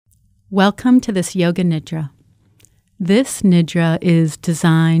Welcome to this Yoga Nidra. This Nidra is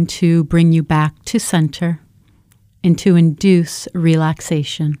designed to bring you back to center and to induce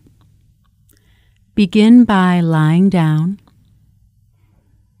relaxation. Begin by lying down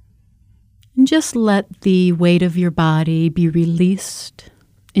and just let the weight of your body be released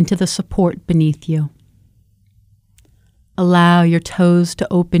into the support beneath you. Allow your toes to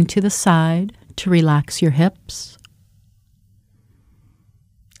open to the side to relax your hips.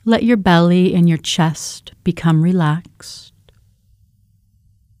 Let your belly and your chest become relaxed.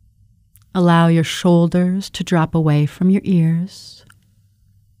 Allow your shoulders to drop away from your ears.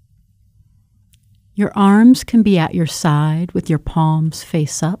 Your arms can be at your side with your palms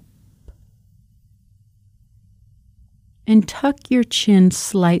face up. And tuck your chin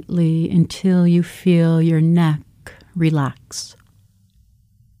slightly until you feel your neck relax.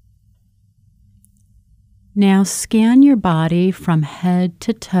 Now scan your body from head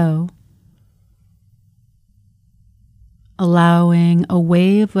to toe, allowing a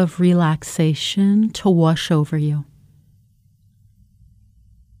wave of relaxation to wash over you.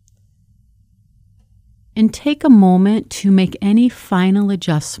 And take a moment to make any final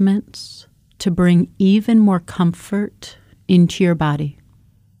adjustments to bring even more comfort into your body.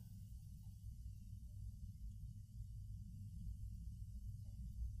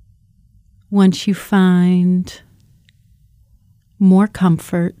 Once you find more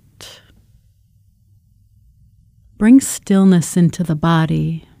comfort, bring stillness into the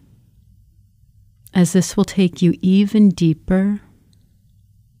body, as this will take you even deeper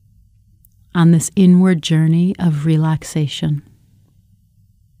on this inward journey of relaxation.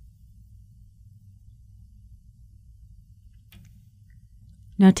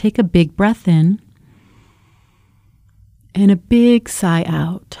 Now take a big breath in and a big sigh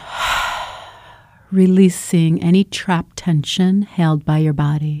out. Releasing any trapped tension held by your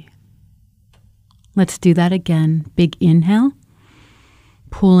body. Let's do that again. Big inhale,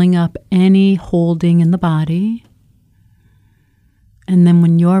 pulling up any holding in the body. And then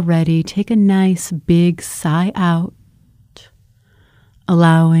when you're ready, take a nice big sigh out,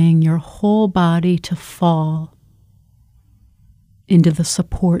 allowing your whole body to fall into the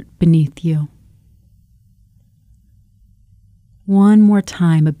support beneath you. One more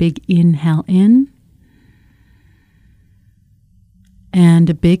time, a big inhale in. And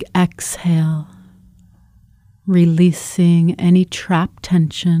a big exhale, releasing any trapped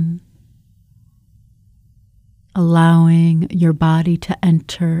tension, allowing your body to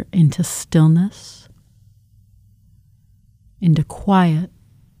enter into stillness, into quiet,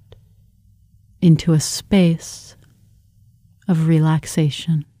 into a space of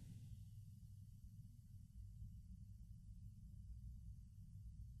relaxation.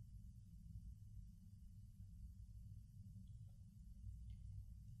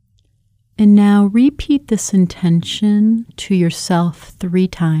 And now repeat this intention to yourself 3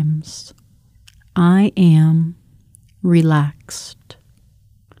 times. I am relaxed.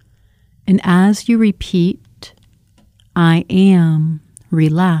 And as you repeat, I am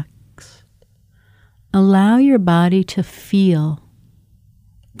relaxed, allow your body to feel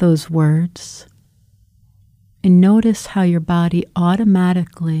those words and notice how your body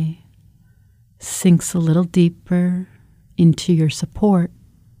automatically sinks a little deeper into your support.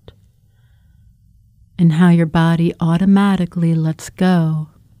 And how your body automatically lets go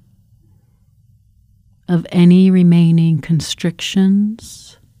of any remaining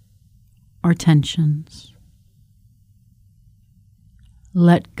constrictions or tensions.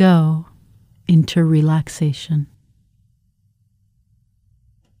 Let go into relaxation.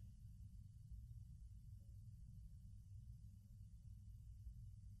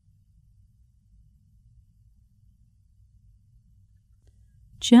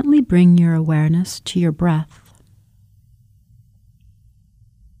 Gently bring your awareness to your breath.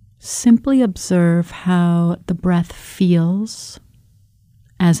 Simply observe how the breath feels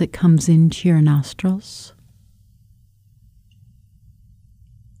as it comes into your nostrils.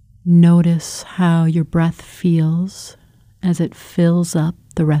 Notice how your breath feels as it fills up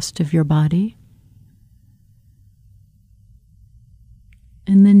the rest of your body.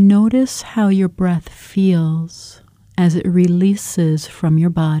 And then notice how your breath feels as it releases from your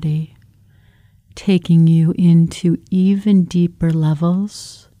body, taking you into even deeper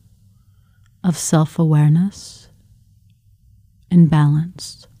levels of self-awareness and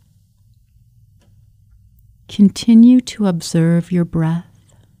balance. Continue to observe your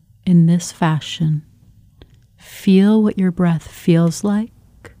breath in this fashion. Feel what your breath feels like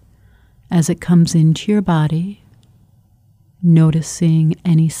as it comes into your body, noticing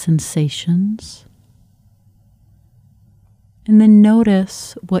any sensations. And then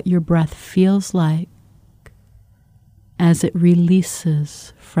notice what your breath feels like as it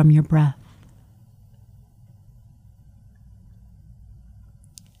releases from your breath.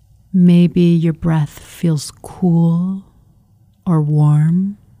 Maybe your breath feels cool or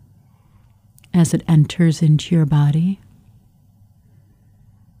warm as it enters into your body.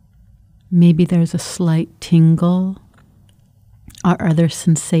 Maybe there's a slight tingle or other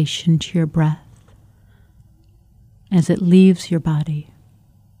sensation to your breath as it leaves your body.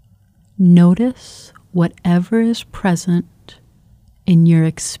 Notice whatever is present in your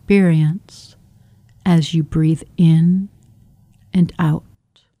experience as you breathe in and out.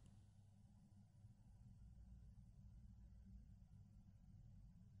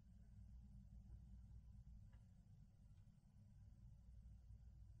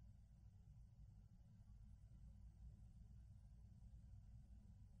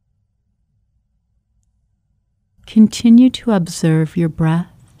 Continue to observe your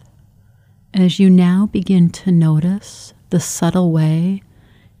breath as you now begin to notice the subtle way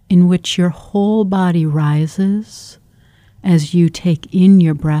in which your whole body rises as you take in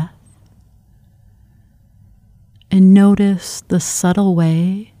your breath. And notice the subtle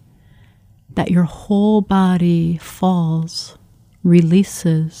way that your whole body falls,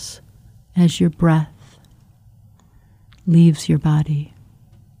 releases as your breath leaves your body.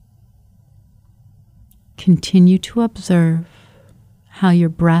 Continue to observe how your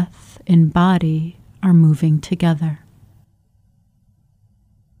breath and body are moving together.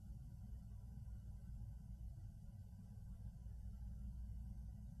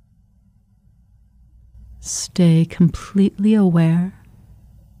 Stay completely aware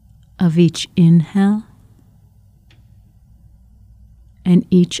of each inhale and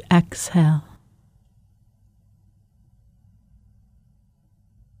each exhale.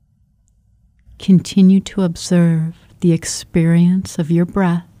 Continue to observe the experience of your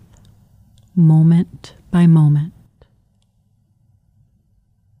breath moment by moment.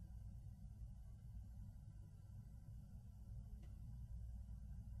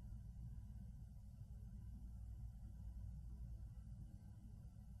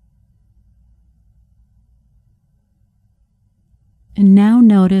 And now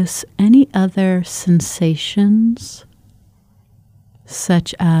notice any other sensations,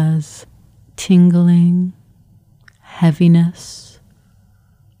 such as tingling, heaviness,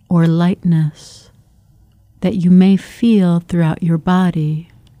 or lightness that you may feel throughout your body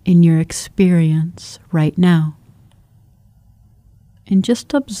in your experience right now. And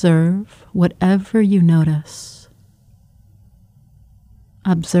just observe whatever you notice,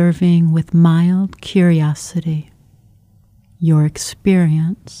 observing with mild curiosity your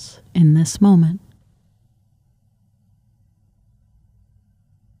experience in this moment.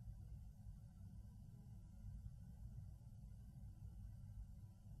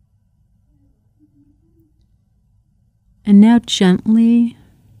 And now gently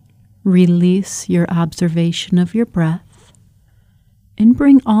release your observation of your breath and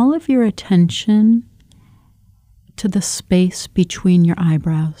bring all of your attention to the space between your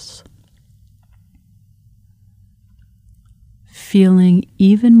eyebrows. Feeling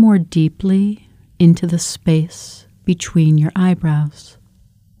even more deeply into the space between your eyebrows.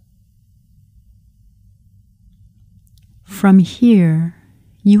 From here,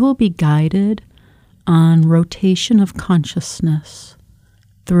 you will be guided on rotation of consciousness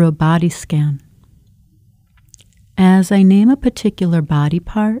through a body scan. As I name a particular body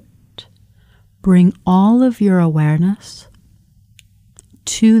part, bring all of your awareness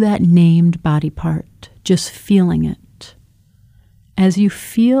to that named body part, just feeling it. As you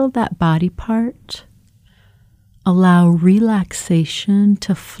feel that body part, allow relaxation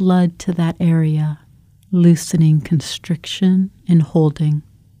to flood to that area, loosening constriction and holding.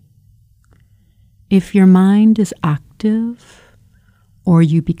 If your mind is active or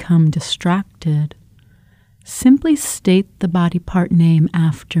you become distracted, simply state the body part name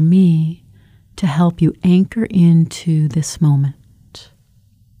after me to help you anchor into this moment.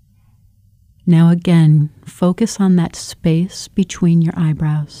 Now again, focus on that space between your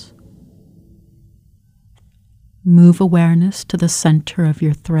eyebrows. Move awareness to the center of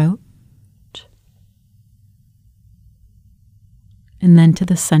your throat, and then to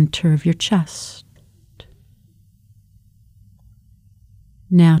the center of your chest.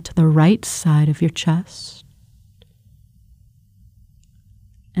 Now to the right side of your chest,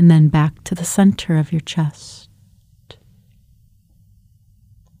 and then back to the center of your chest,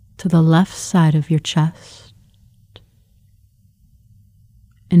 to the left side of your chest,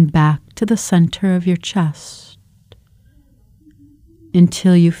 and back to the center of your chest,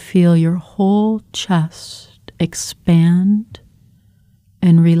 until you feel your whole chest expand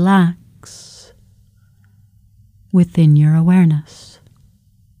and relax within your awareness.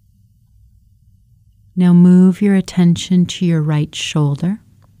 Now move your attention to your right shoulder,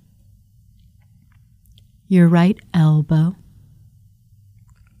 your right elbow,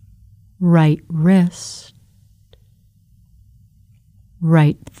 right wrist,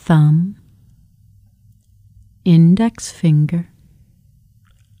 right thumb, index finger,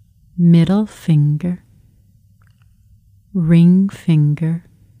 middle finger, ring finger,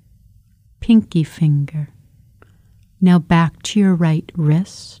 pinky finger. Now back to your right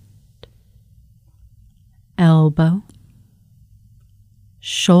wrist, elbow,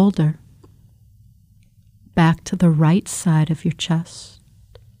 shoulder, back to the right side of your chest,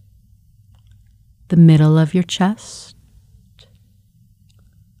 the middle of your chest,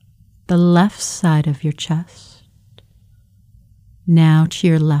 the left side of your chest, now to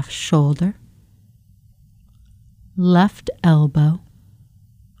your left shoulder, left elbow,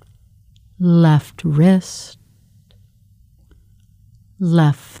 left wrist,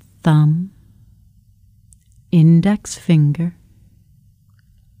 left thumb, index finger,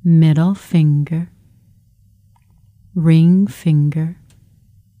 middle finger, ring finger,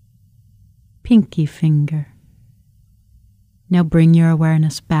 pinky finger. Now bring your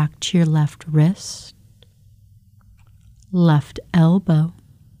awareness back to your left wrist, left elbow,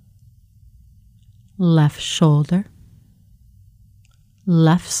 left shoulder,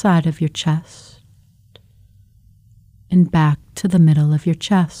 left side of your chest, and back to the middle of your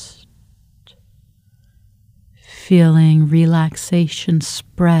chest. Feeling relaxation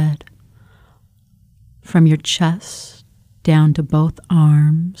spread from your chest down to both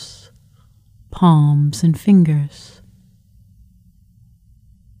arms, palms, and fingers.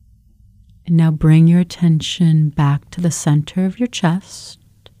 And now bring your attention back to the center of your chest.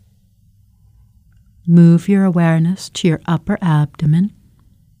 Move your awareness to your upper abdomen,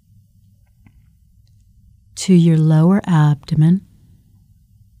 to your lower abdomen,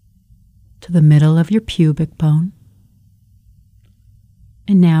 to the middle of your pubic bone,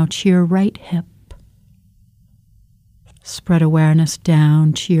 and now to your right hip. Spread awareness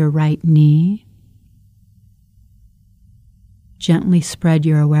down to your right knee. Gently spread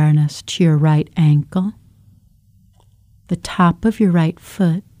your awareness to your right ankle, the top of your right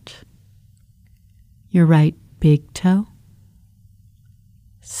foot, your right big toe,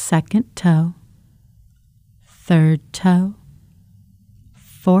 second toe, third toe,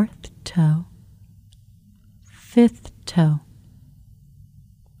 fourth toe, fifth toe.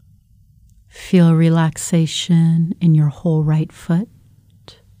 Feel relaxation in your whole right foot,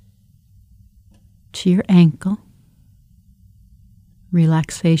 to your ankle.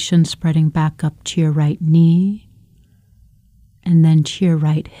 Relaxation spreading back up to your right knee and then to your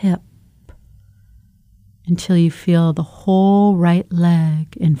right hip until you feel the whole right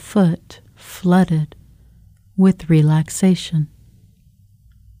leg and foot flooded with relaxation.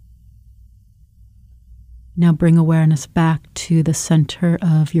 Now bring awareness back to the center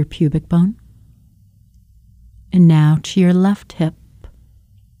of your pubic bone and now to your left hip,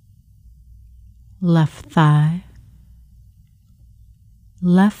 left thigh,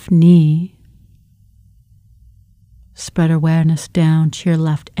 left knee. Spread awareness down to your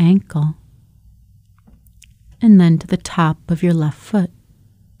left ankle and then to the top of your left foot,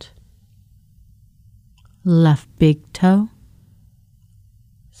 left big toe,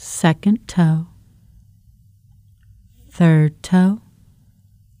 second toe, third toe,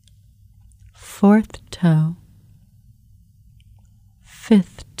 fourth toe,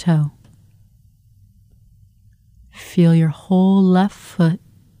 fifth toe. Feel your whole left foot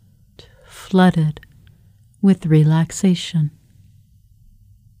flooded with relaxation.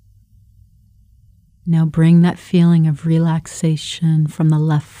 Now bring that feeling of relaxation from the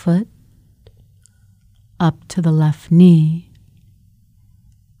left foot up to the left knee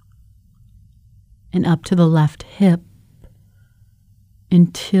and up to the left hip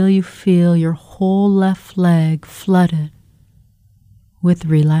until you feel your whole left leg flooded with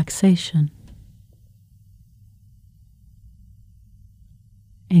relaxation.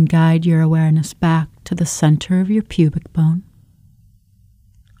 And guide your awareness back to the center of your pubic bone,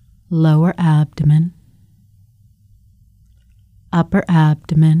 lower abdomen, upper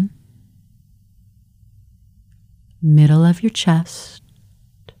abdomen, middle of your chest,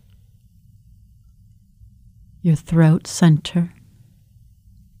 your throat center,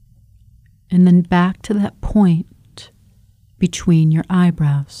 and then back to that point between your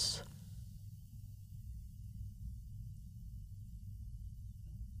eyebrows.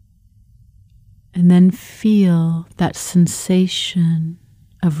 And then feel that sensation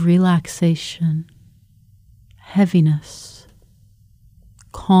of relaxation heaviness,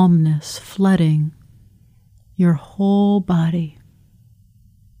 calmness flooding your whole body.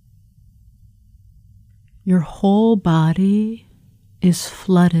 Your whole body is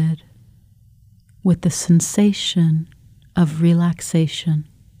flooded with the sensation of relaxation,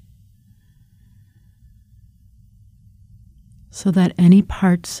 so that any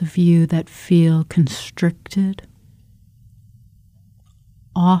parts of you that feel constricted,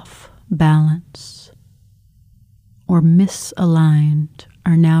 off balance, or misaligned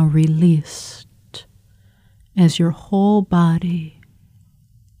are now released as your whole body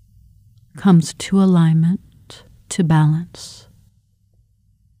comes to alignment, to balance.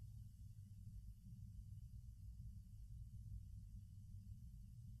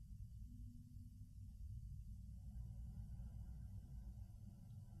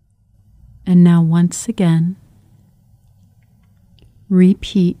 And now once again,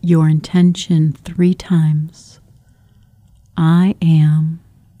 repeat your intention 3 times. I am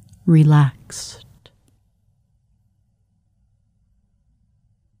relaxed.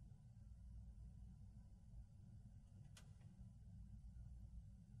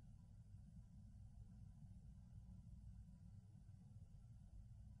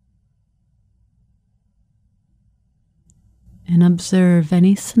 And observe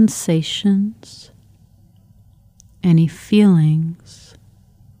any sensations, any feelings.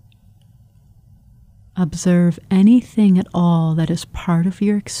 Observe anything at all that is part of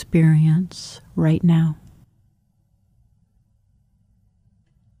your experience right now.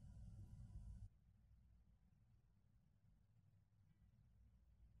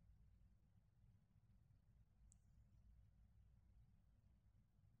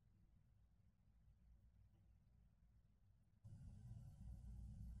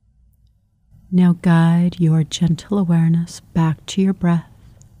 Now guide your gentle awareness back to your breath,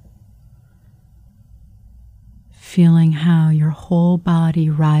 feeling how your whole body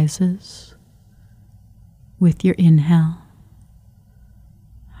rises with your inhale,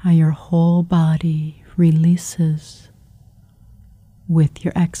 how your whole body releases with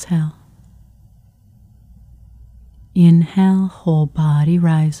your exhale. Inhale, whole body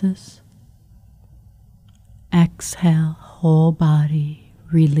rises. Exhale, whole body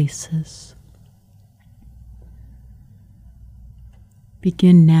releases.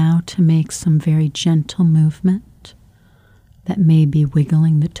 Begin now to make some very gentle movement that may be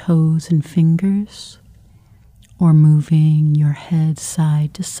wiggling the toes and fingers or moving your head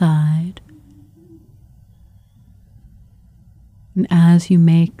side to side. And as you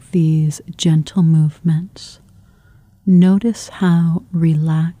make these gentle movements, notice how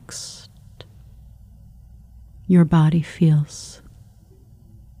relaxed your body feels,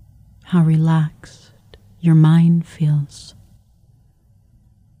 how relaxed your mind feels.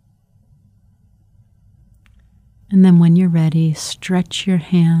 And then when you're ready, stretch your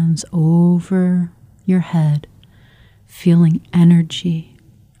hands over your head, feeling energy,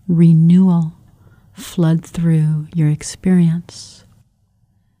 renewal flood through your experience.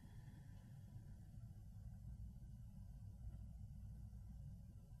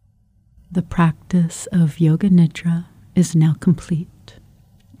 The practice of Yoga Nidra is now complete.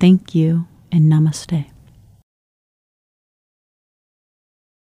 Thank you and namaste.